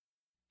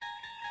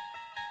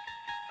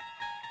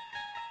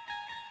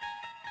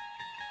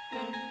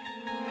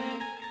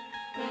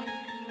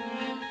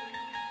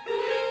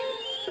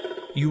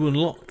You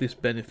unlock this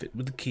benefit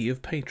with the key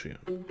of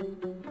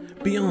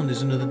Patreon. Beyond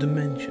is another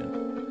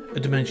dimension. A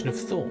dimension of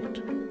thought.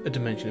 A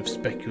dimension of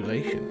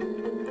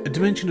speculation. A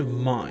dimension of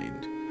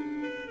mind.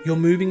 You're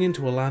moving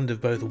into a land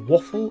of both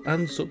waffle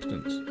and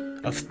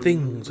substance. Of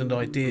things and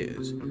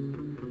ideas.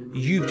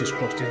 You've just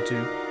crossed into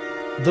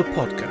the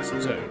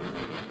podcast zone.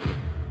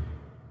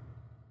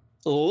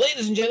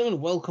 Ladies and gentlemen,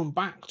 welcome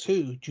back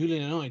to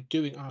Julian and I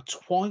doing our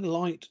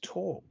Twilight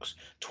Zone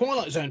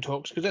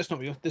talks, because that's not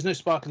real. There's no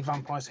sparkling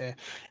vampires here.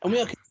 And we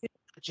are continuing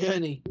a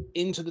journey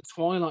into the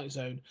Twilight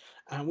Zone,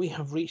 and we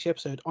have reached the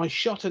episode, I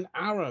Shot an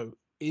Arrow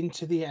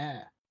into the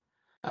Air.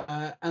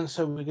 And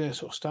so we're going to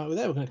sort of start with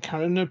there. We're going to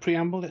carry on, no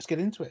preamble. Let's get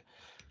into it.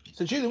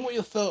 So, Julian, what are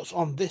your thoughts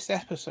on this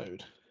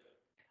episode?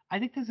 I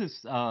think this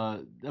is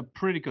a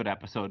pretty good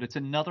episode. It's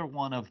another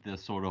one of the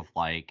sort of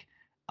like,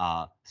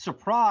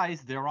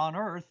 surprise, they're on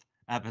Earth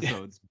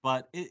episodes.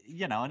 But,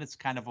 and it's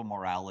kind of a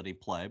morality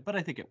play, but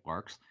I think it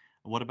works.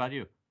 What about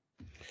you?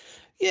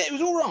 Yeah, it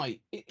was all right.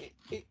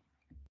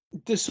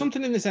 There's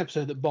something in this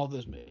episode that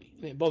bothers me.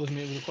 It bothers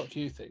me with quite a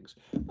few things.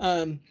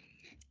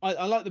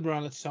 I like the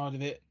morality side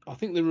of it. I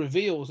think the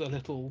reveal's a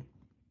little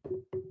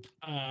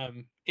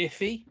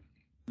iffy.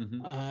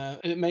 Mm-hmm.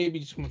 And it may be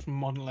just coming from a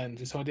modern lens.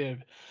 This idea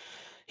of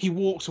he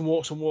walks and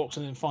walks and walks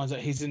and then finds out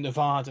he's in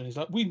Nevada and he's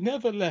like, we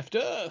never left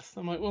Earth.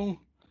 I'm like, well,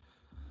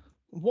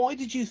 why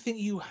did you think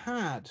you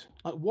had?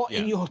 Like, what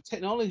in your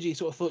technology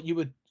sort of thought you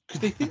would?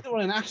 Because they think they're on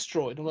an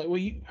asteroid. I'm like,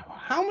 well,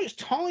 how much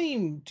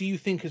time do you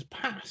think has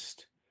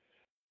passed?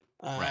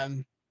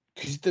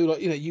 Because they're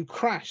like, you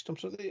crashed. I'm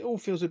sorry, it all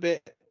feels a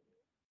bit.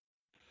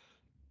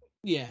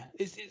 Yeah,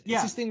 it's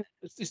this thing.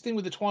 It's this thing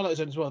with the Twilight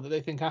Zone as well, that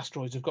they think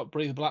asteroids have got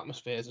breathable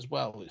atmospheres as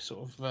well. It's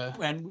sort of.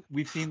 And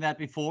we've seen that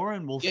before,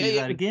 and we'll see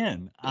that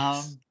again.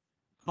 Yes.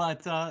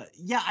 But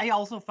I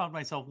also found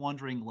myself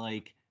wondering,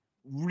 like,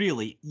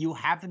 really, you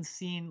haven't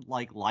seen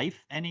like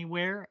life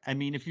anywhere? I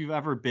mean, if you've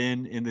ever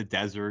been in the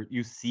desert,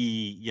 you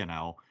see,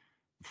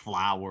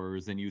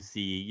 flowers and you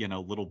see,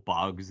 little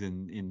bugs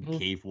in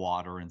cave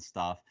water and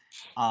stuff.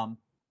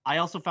 I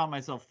also found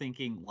myself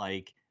thinking,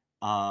 like,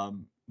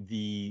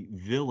 the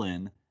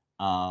villain,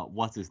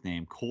 what's his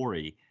name,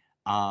 Corey,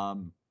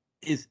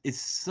 is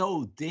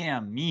so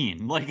damn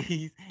mean. Like,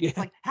 it's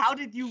like, how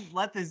did you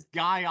let this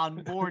guy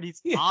on board?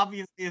 He's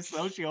obviously a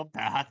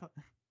sociopath.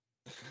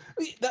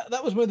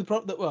 That was one of the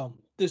problems. Well,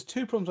 there's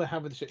two problems I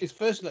have with the show. It's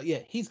first, like,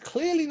 he's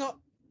clearly not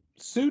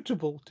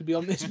suitable to be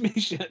on this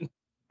mission.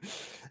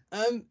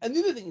 And the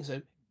other thing is,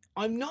 though,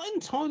 I'm not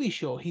entirely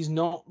sure he's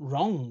not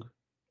wrong.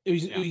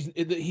 He's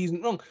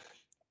not wrong.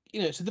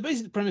 So the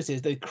basic premise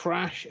is they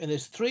crash, and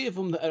there's three of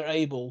them that are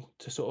able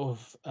to sort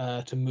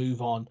of to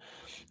move on,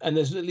 and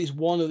there's at least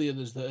one of the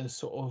others that is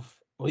sort of,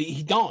 well,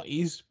 he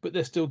dies, but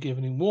they're still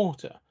giving him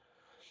water.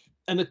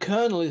 And the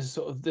colonel is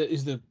sort of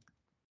the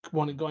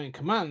one guy in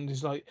command.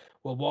 Is like,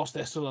 well, whilst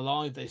they're still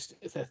alive,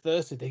 if they're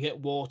thirsty, they get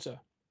water.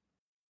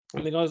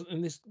 And the guys,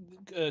 and this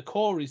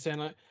Corey's saying,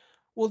 like,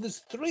 well, there's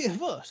three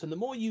of us, and the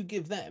more you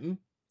give them,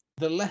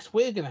 the less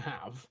we're going to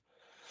have.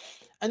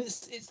 And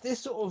it's this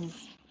sort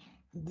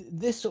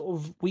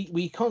of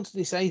we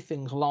constantly say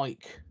things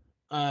like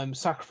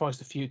sacrifice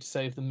the few to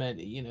save the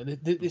many.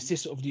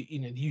 This sort of the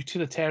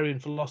utilitarian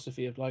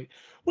philosophy of, like,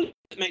 well,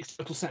 it makes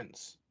total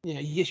sense.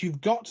 Yes,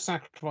 you've got to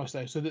sacrifice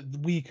those so that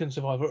we can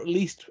survive, or at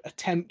least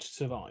attempt to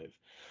survive.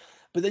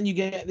 But then you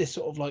get this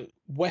sort of like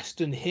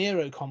Western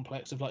hero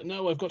complex of, like,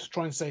 no, I've got to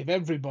try and save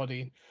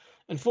everybody.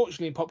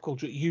 Unfortunately, in pop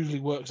culture, it usually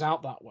works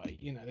out that way.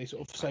 They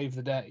sort of save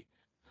the day.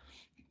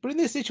 But in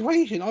this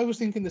situation, I was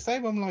thinking the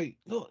same. I'm like,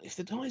 look, if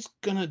the guy's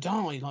gonna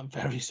die, like,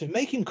 very soon,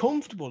 make him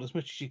comfortable as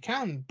much as you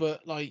can.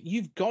 But, like,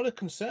 you've got to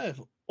conserve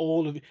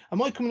all of it.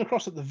 Am I coming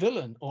across at the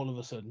villain all of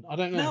a sudden? I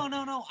don't know.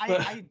 No.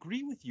 But I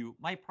agree with you.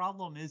 My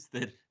problem is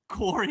that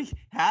Corey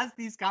has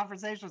these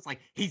conversations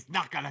like, he's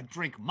not gonna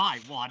drink my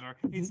water.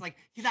 He's like,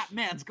 that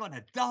man's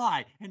gonna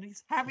die, and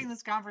he's having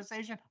this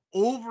conversation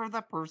over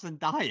the person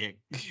dying.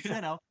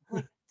 Like,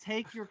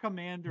 take your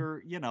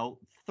commander,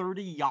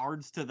 30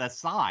 yards to the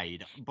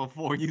side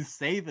before you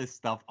say this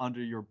stuff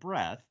under your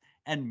breath.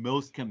 And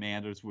most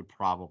commanders would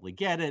probably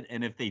get it.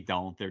 And if they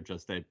don't, they're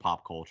just a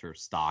pop culture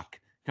stock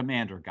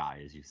commander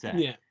guy, as you said.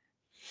 Yeah.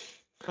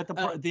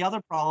 But the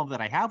other problem that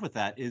I have with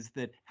that is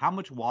that how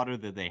much water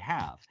did they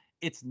have?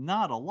 It's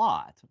not a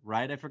lot,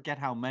 right? I forget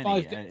how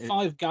many.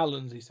 5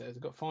 gallons, he says.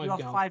 I've got 5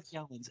 gallons. 5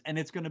 gallons. And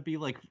it's going to be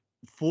like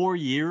 4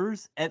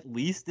 years at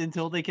least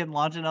until they can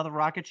launch another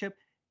rocket ship.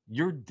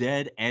 You're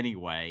dead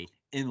anyway,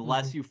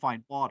 unless you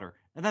find water.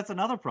 And that's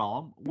another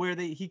problem where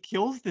he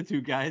kills the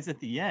two guys at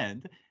the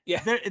end.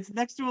 Yeah. It's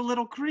next to a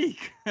little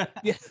creek.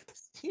 Yes.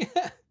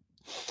 Yeah.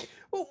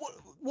 Well,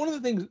 one of the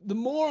things, the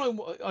more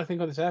I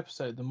think on this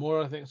episode, the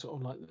more I think sort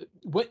of like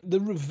the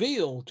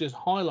reveal just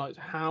highlights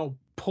how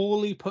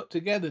poorly put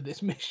together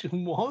this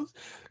mission was.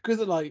 Because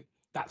they're like,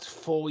 that's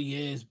 4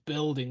 years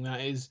building.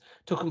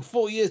 Took them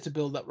 4 years to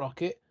build that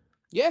rocket.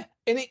 Yeah.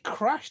 And it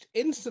crashed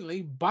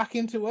instantly back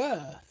into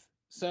Earth.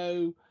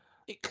 So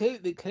they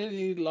clearly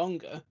needed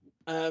longer.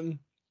 I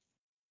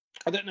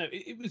don't know.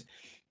 It was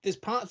there's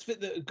parts of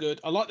it that are good.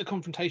 I like the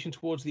confrontation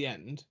towards the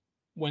end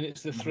when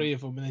it's the Mhm. three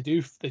of them, and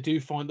they do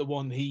find the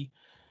one he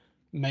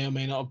may or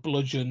may not have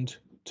bludgeoned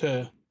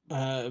to.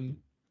 Oh,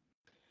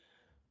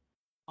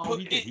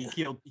 he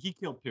did. He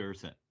killed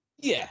Pearson.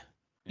 Yeah,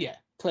 yeah,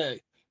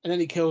 clearly. And then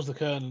he kills the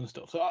colonel and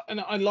stuff. So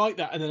I like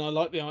that, and then I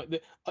like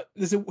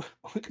there's a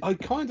I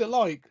kind of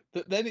like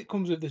that. Then it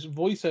comes with this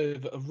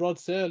voiceover of Rod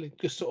Serling,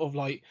 just sort of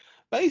like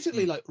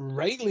basically like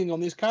railing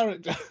on this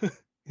character.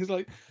 He's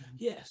like,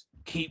 "Yes,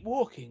 keep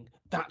walking.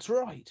 That's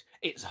right.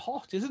 It's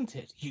hot, isn't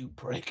it? You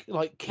prick.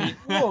 Like, keep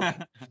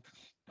walking."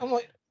 I'm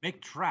like,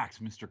 make tracks,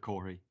 Mr.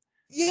 Corey.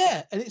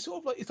 yeah, and it's sort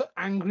of like it's like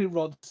angry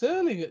Rod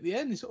Serling at the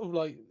end. He's sort of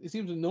like he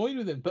seems annoyed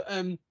with him, but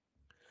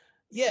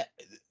yeah,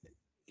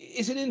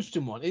 it's an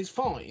interesting one. It's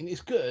fine.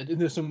 It's good, and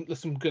there's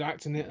some good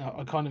acting in it.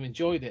 I kind of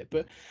enjoyed it,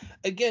 but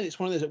again, it's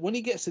one of those that when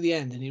he gets to the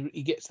end and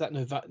he gets to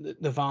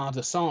that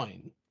Nevada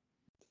sign,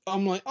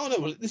 I'm like, oh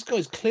no, well this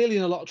guy's clearly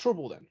in a lot of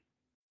trouble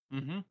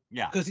then,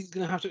 Yeah, because he's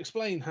going to have to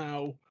explain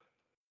how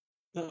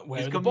where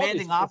his are the bodies.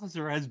 commanding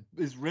officer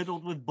is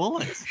riddled with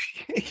bullets.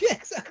 Yeah,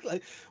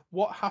 exactly.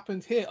 What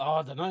happened here? Oh,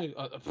 I don't know.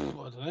 I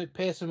don't know.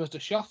 Pearson must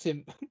have shot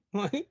him.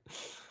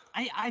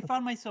 I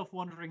found myself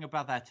wondering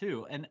about that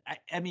too. And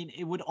I mean,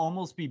 it would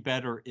almost be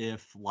better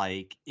if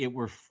like it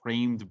were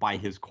framed by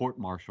his court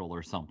martial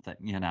or something,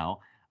 you know?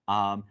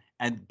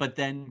 But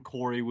then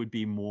Corey would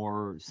be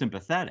more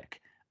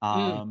sympathetic,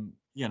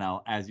 you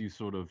know, as you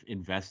sort of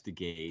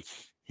investigate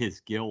his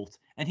guilt.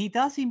 And he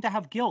does seem to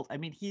have guilt. I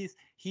mean, he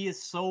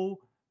is so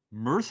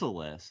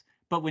merciless,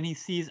 but when he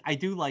sees, I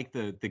do like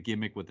the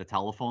gimmick with the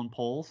telephone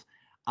poles.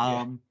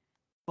 Yeah.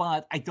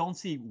 But I don't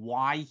see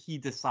why he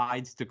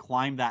decides to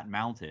climb that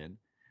mountain.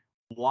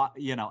 What,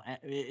 you know,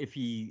 if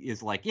he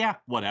is like, yeah,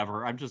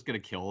 whatever, I'm just gonna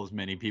kill as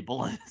many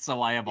people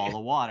so I have all the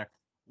water.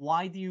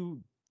 Why do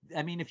you?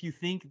 I mean, if you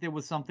think there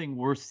was something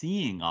we're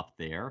seeing up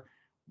there,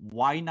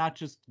 why not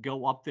just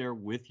go up there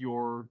with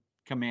your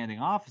commanding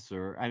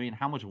officer? I mean,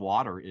 how much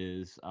water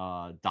is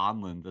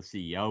Donlin, the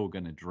CEO,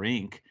 gonna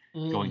drink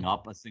going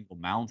up a single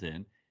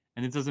mountain?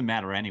 And it doesn't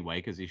matter anyway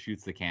because he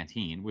shoots the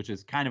canteen, which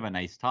is kind of a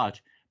nice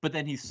touch. But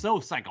then he's so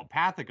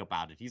psychopathic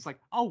about it. He's like,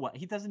 oh, what?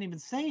 He doesn't even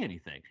say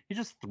anything. He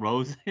just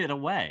throws it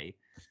away.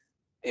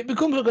 It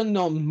becomes like a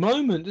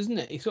non-moment, doesn't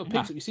it? He sort of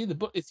picks Yeah. up.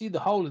 You see the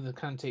hole in the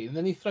canteen, and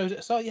then he throws it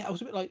aside. Yeah, I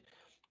was a bit like,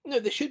 no,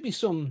 there should be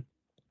some.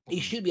 He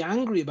should be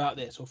angry about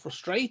this or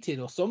frustrated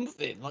or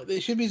something. Like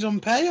there should be some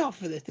payoff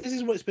for this. This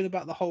is what it's been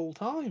about the whole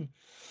time.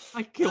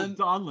 I killed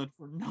Donlin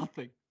for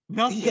nothing.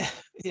 Nothing. Yeah,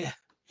 yeah.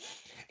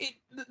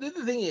 The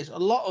thing is, a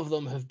lot of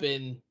them have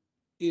been,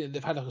 you know,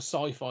 they've had like a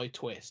sci-fi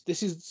twist.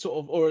 This is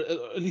sort of, or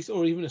at least,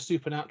 or even a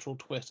supernatural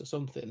twist or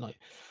something. Like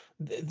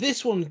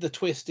this one, the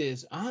twist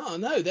is,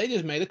 no, they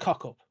just made a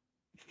cock up.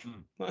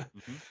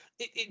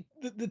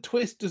 The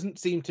twist doesn't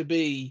seem to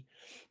be,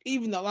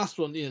 even that last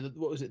one. You know,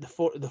 what was it?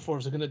 The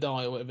fours are going to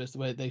die, or whatever. It's the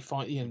way they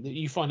find. You know,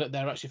 you find out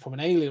they're actually from an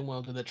alien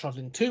world and they're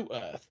traveling to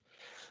Earth.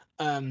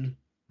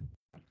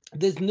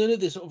 There's none of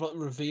this sort of like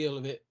reveal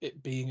of it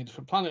being a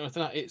different planet or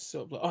anything like that. It's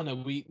sort of like, oh no,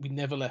 we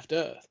never left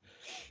Earth.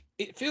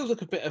 It feels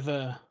like a bit of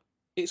a.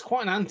 It's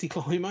quite an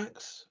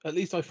anticlimax. At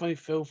least I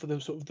feel for the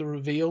sort of the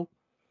reveal.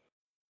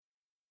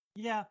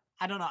 Yeah,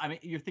 I don't know. I mean,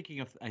 you're thinking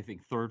of, I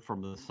think, Third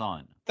from the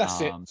Sun. That's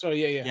it.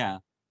 Sorry, yeah.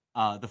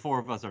 Yeah. The four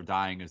of us are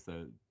dying is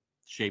the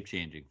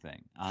shape-changing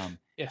thing.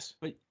 Yes.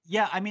 But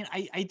yeah, I mean,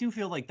 I do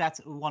feel like that's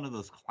one of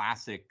those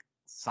classic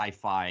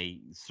sci-fi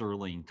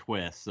Serling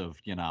twists of,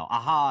 you know,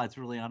 aha, it's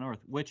really on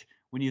Earth. Which,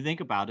 when you think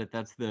about it,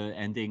 that's the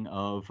ending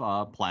of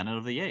Planet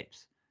of the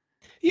Apes.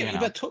 Yeah,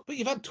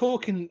 you've had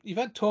talking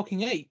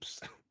apes.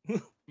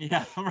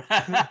 Yeah.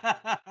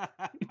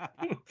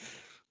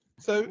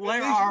 So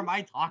where are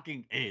my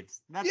talking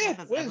apes? That's yeah,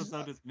 what this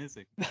episode is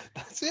missing.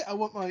 That's it. I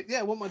want my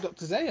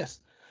Dr.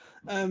 Zaius.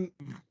 That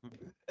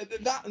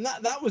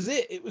was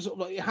it. It was sort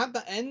of like it had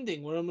that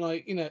ending where I'm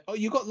like, you know, oh,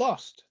 you got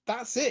lost.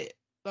 That's it.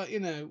 Like, you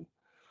know,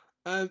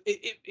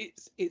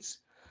 it's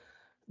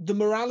the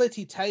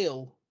morality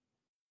tale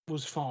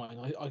was fine.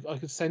 I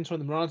could center on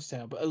the morality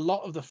tale, but a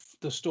lot of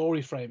the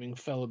story framing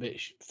felt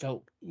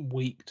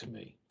weak to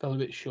me. Felt a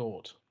bit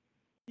short.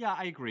 Yeah,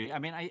 I agree. I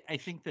mean, I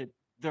think that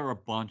there are a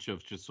bunch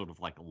of just sort of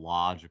like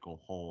logical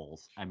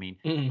holes. I mean,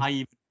 I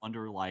even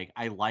wonder, like,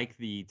 I like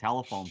the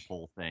telephone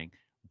pole thing,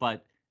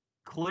 but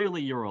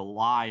clearly you're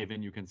alive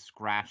and you can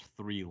scratch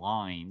 3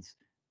 lines.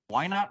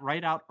 Why not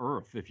write out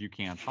Earth if you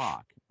can't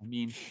talk? I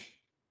mean,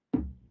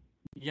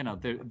 you know,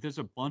 there's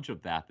a bunch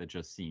of that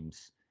just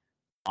seems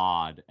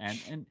odd,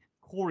 and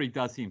Corey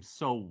does seem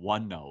so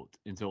one note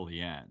until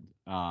the end.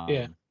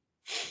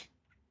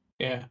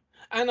 Yeah,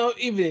 and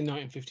even in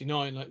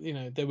 1959, like, you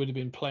know, there would have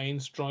been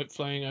planes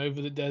flying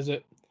over the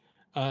desert,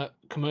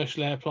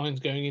 commercial airplanes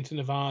going into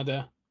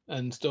Nevada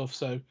and stuff.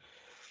 So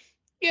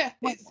yeah,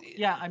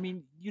 yeah. I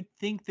mean, you'd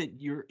think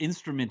that your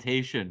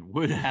instrumentation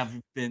would have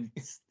been,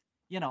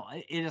 you know,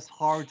 it is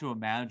hard to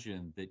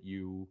imagine that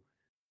you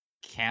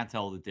can't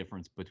tell the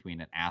difference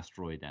between an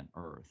asteroid and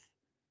Earth.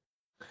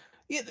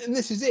 Yeah, and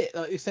this is it.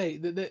 Like you say,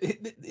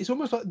 it's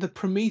almost like the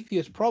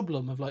Prometheus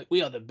problem of like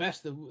we are the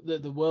best the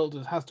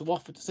world has to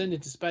offer to send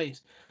into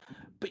space,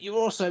 but you're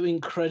also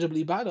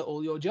incredibly bad at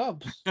all your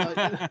jobs.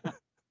 Like, you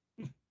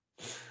know,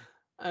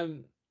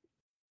 um.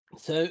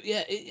 So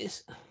yeah,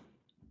 it's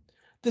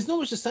there's not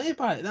much to say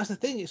about it. That's the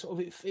thing. It's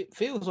sort of it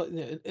feels like,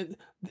 you know,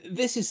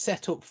 this is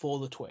set up for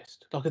the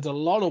twist. Like there's a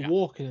lot of Yeah.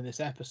 walking in this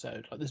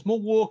episode. Like there's more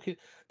walking.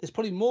 There's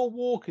probably more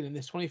walking in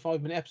this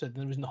 25-minute episode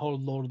than there is in the whole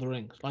of Lord of the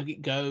Rings. Like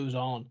it goes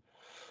on.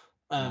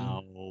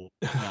 No,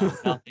 no,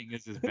 nothing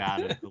is as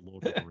bad as the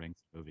Lord of the Rings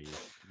movies,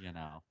 you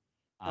know.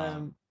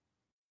 um,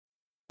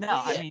 No, but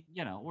I yeah,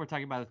 mean, we're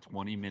talking about a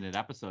 20-minute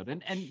episode,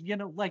 and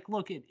like,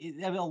 look, I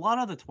mean, a lot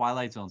of the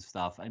Twilight Zone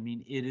stuff. I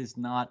mean, it is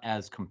not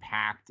as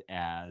compact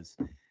as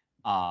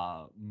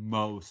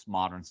most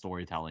modern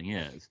storytelling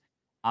is.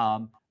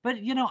 But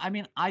I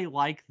mean, I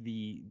like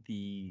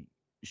the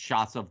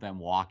shots of them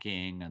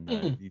walking and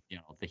mm,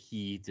 the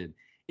heat, and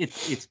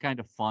it's kind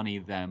of funny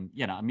them.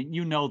 I mean,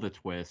 the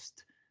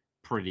twist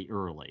pretty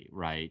early,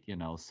 right?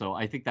 So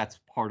I think that's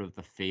part of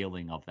the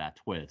failing of that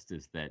twist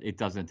is that it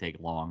doesn't take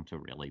long to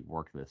really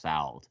work this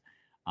out.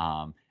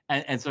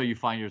 And so you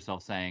find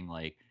yourself saying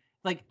like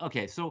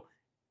okay, so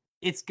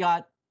it's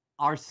got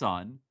our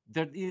sun.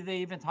 They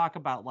even talk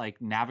about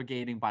like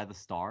navigating by the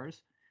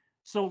stars.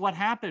 So what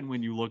happened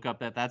when you look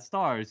up at that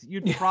stars?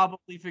 You'd yeah,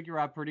 probably figure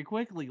out pretty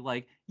quickly,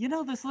 like,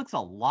 this looks a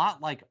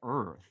lot like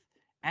Earth.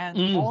 And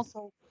mm,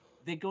 also,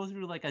 they go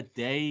through like a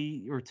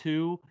day or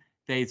two.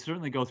 They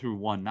certainly go through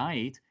one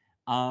night.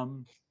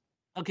 Um,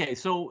 okay,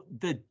 so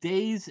the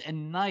days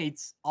and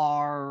nights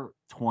are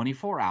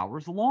 24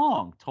 hours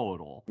long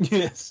total.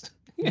 yes,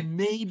 yeah,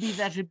 Maybe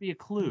that should be a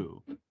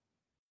clue.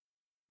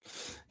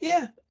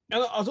 yeah.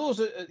 And I was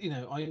also, you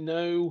know, I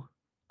know,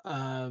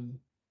 um,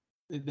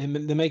 they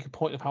make a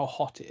point of how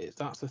hot it is.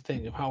 That's the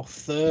thing of how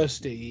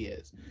thirsty he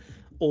is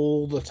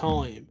all the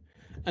time.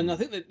 And I Mm.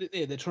 think that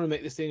they're trying to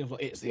make this thing of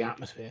like it's the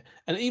atmosphere.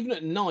 And even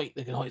at night,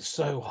 they can oh, it's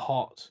so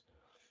hot.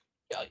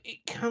 Yeah,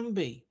 it can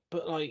be,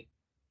 but like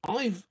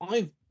I've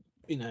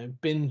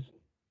been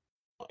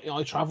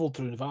I travelled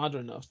through Nevada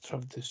and I've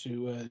travelled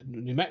through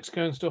New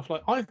Mexico and stuff.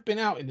 Like I've been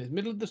out in the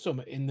middle of the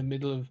summer, in the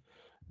middle of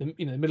the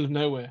middle of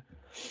nowhere.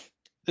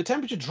 The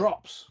temperature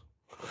drops.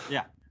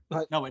 Yeah.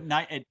 Like No, at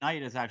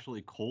night is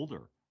actually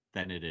colder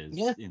than it is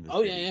yeah, in the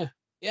oh yeah, city. yeah,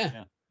 yeah.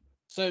 Yeah.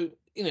 So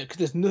because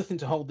there's nothing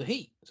to hold the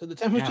heat, so the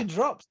temperature Yeah.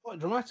 drops quite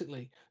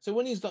dramatically. So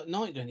when he's like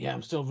night going, yeah,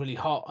 I'm still really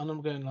hot, and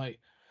I'm going like,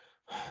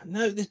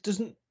 no, this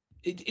doesn't.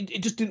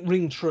 It just didn't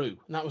ring true,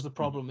 and that was the Mhm.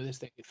 problem with this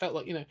thing. It felt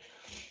like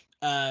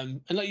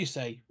and like you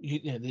say,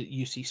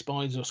 you see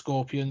spiders or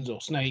scorpions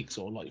or snakes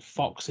or like Mhm.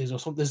 foxes or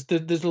something.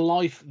 There's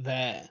life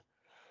there,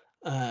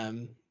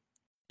 um,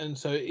 and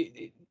so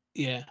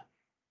yeah.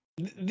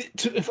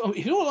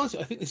 If you're honest,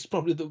 I think this is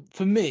probably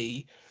for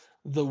me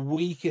the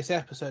weakest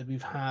episode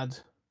we've had,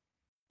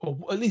 or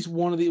at least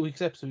one of the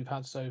weakest episodes we've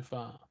had so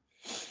far.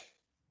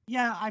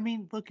 Yeah, I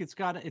mean, look, it's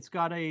got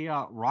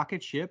a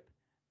rocket ship,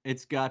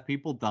 it's got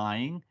people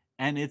dying,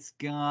 and it's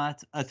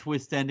got a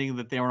twist ending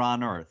that they're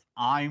on Earth.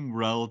 I'm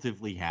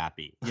relatively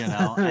happy,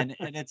 and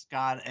it's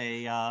got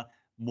a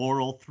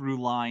moral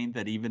through line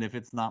that even if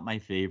it's not my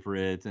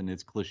favorite and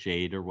it's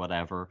cliched or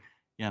whatever,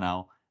 you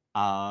know,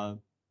 uh,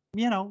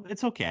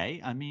 it's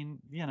okay. I mean,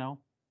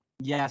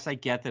 yes, I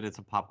get that it's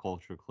a pop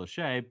culture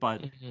cliche,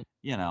 but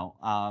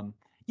Mhm.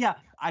 yeah,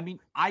 I mean,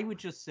 I would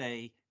just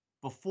say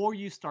before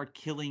you start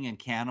killing and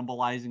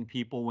cannibalizing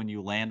people when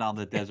you land on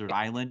the desert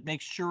island,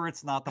 make sure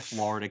it's not the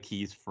Florida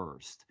Keys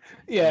first.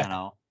 You Yeah.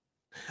 know?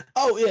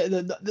 Oh yeah.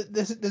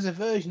 There's a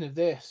version of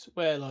this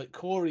where like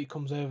Corey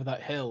comes over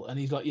that hill and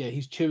he's like, yeah,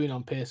 he's chewing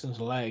on Pearson's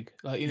leg.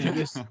 Like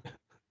this.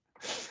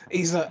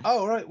 He's like,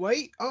 oh right,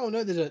 wait. Oh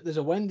no, there's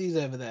a Wendy's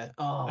over there.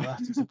 Oh,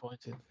 that's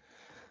disappointing.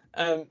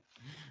 Um,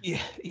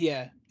 yeah,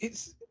 yeah.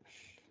 It's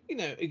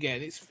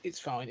again, it's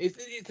fine.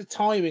 It's the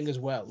timing as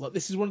well. Like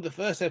this is one of the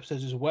first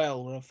episodes as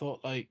well where I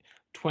thought like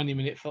 20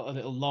 minutes felt a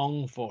little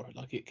long for it.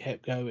 Like it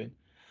kept going.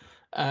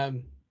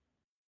 Um,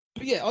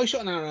 but yeah, I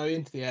shot an arrow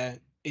into the air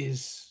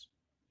is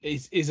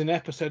an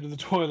episode of the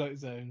Twilight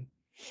Zone.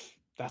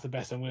 That's the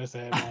best I'm going to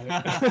say about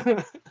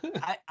it.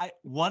 I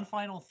one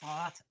final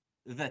thought.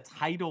 The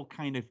title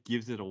kind of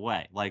gives it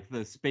away. Like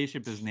the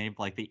spaceship is named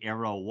like the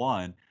Arrow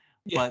One,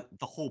 Yeah. but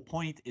the whole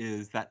point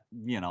is that,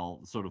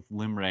 sort of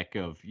limerick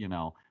of,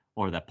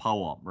 or that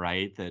poem,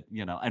 right? That,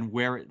 and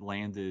where it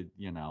landed,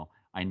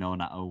 I know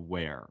not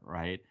where,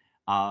 right?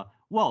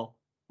 Well,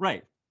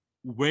 right.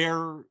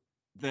 Where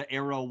the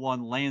Arrow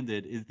One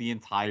landed is the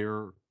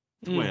entire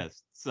Mm,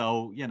 twist.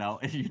 So,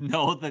 if you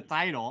know the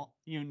title,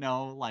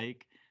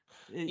 like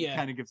it yeah.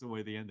 kind of gives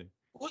away the ending.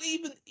 Well,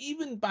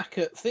 even back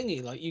at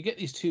thingy, like you get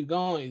these two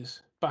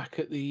guys back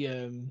at the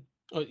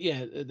oh,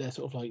 yeah, they're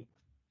sort of like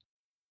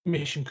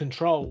mission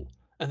control,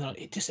 and they're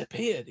like, it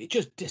disappeared. It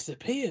just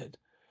disappeared.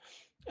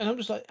 And I'm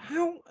just like,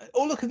 how?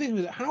 All I can think of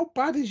is how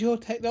bad is your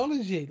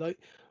technology? Like,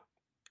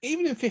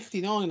 even in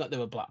 '59, like there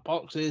were black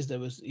boxes. There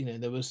was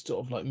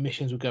sort of like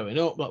missions were going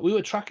up. Like we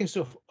were tracking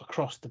stuff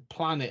across the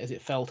planet as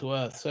it fell to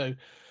Earth. So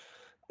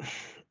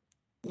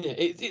Yeah,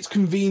 it's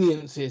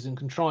conveniences and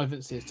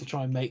contrivances to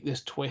try and make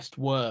this twist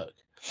work.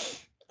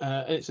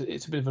 And it's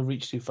a bit of a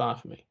reach too far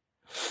for me.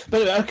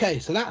 But anyway, okay,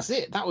 so that's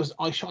it. That was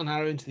I Shot an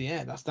Arrow into the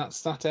Air. That's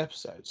that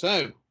episode.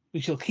 So we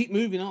shall keep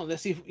moving on.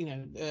 Let's see if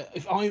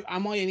if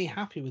I any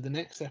happier with the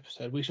next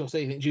episode. We shall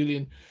see. I think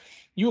Julian,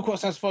 you were quite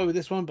satisfied with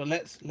this one, but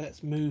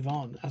let's move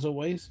on as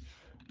always.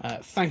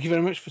 Thank you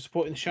very much for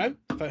supporting the show.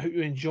 I hope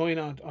you're enjoying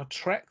our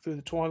trek through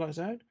the Twilight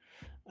Zone.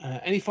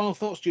 Any final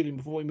thoughts, Julian,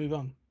 before we move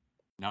on?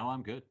 No,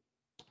 I'm good.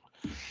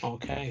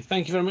 Okay,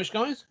 thank you very much,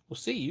 guys. We'll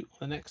see you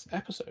on the next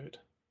episode.